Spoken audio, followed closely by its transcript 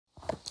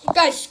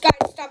Guys,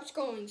 stop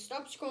scrolling.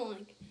 Stop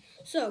scrolling.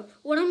 So,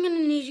 what I'm going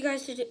to need you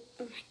guys to do...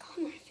 Oh my god,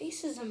 my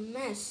face is a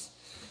mess.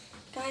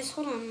 Guys,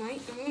 hold on,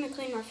 right? I'm going to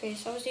clean my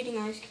face. I was eating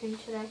ice cream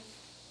today.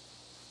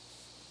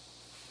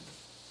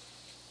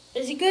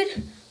 Is it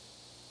good?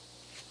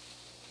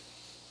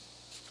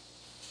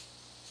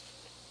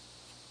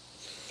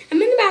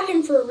 I'm in the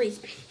bathroom for a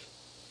reason.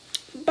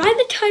 By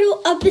the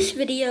title of this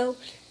video,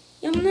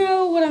 you'll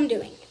know what I'm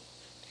doing.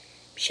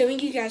 I'm showing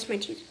you guys my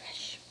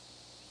toothbrush.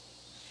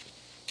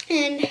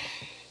 And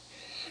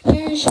I'm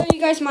going to show you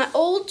guys my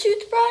old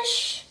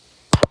toothbrush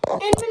and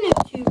my new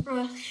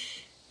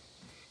toothbrush.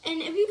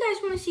 And if you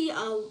guys want to see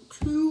a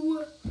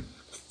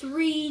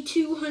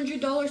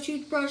 $200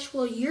 toothbrush,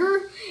 well,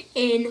 you're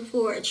in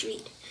for a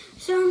treat.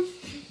 So,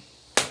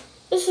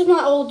 this is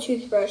my old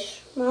toothbrush.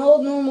 My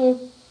old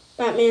normal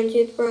Batman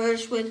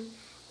toothbrush with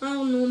my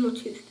old normal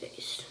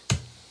toothpaste.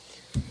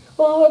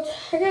 Well,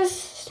 I guess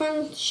it's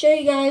time to show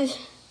you guys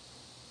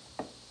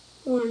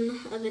one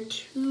of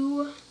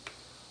the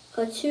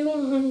a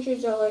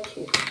 $200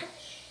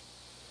 toothbrush.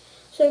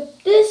 So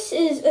this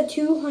is a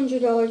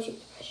 $200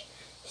 toothbrush.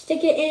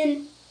 Stick it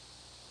in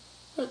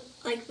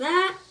like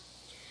that.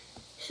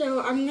 So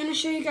I'm going to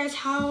show you guys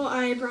how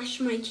I brush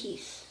my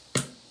teeth.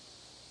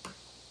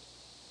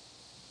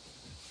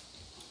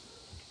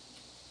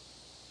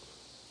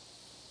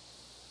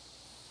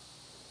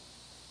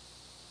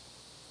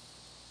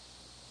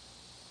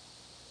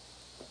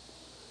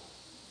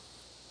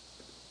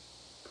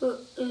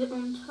 Put it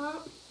on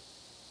top.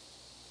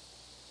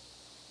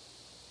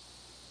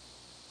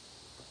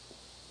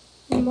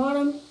 And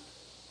bottom.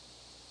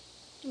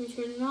 Let me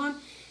turn it on.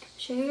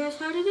 Show you guys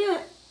how to do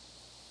it.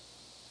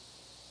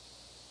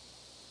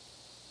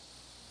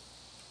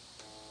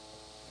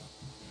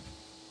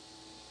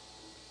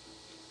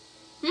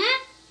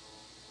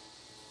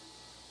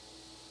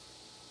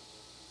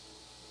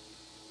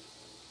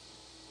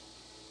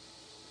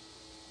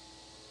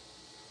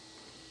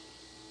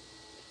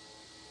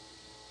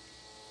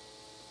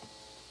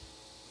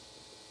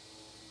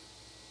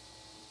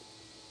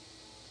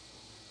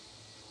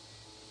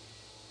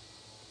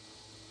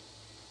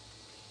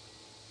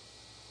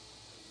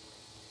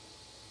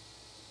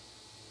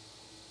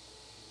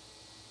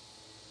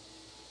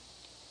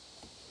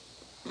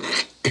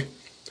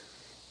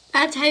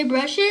 That's how you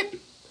brush it.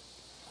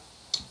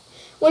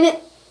 When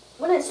it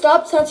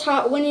stops, that's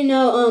how when you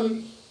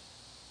know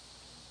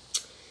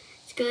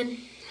it's good.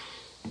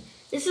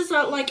 This is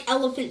not like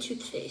elephant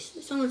toothpaste.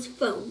 This one's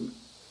foam.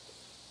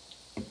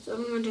 So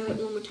I'm gonna do it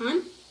one more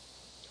time.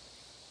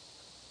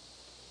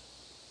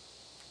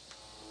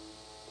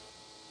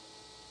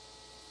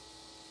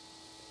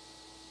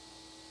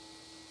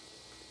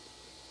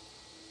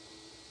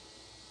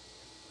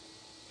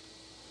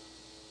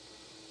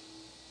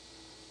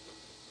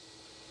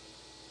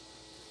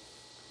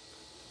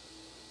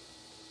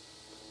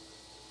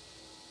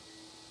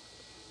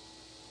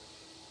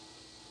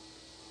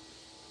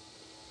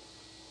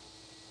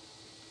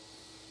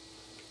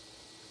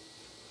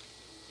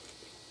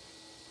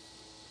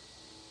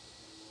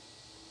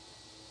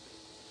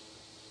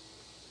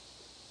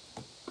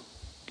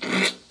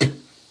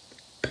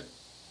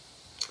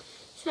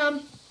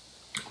 So,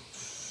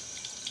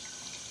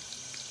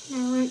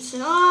 now rinse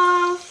it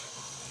off.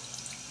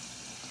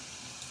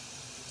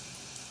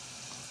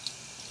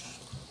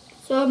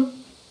 So,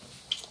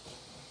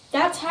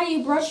 that's how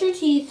you brush your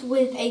teeth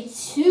with a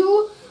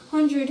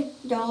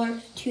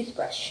 $200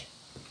 toothbrush.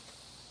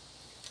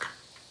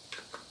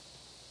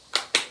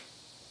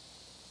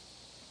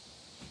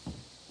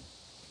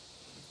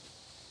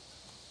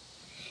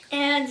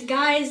 And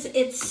guys,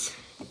 it's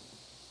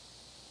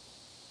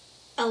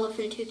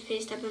elephant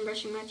toothpaste I've been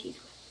brushing my teeth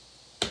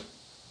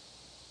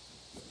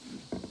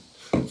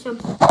with. So,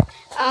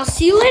 I'll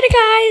see you later,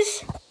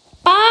 guys.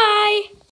 Bye.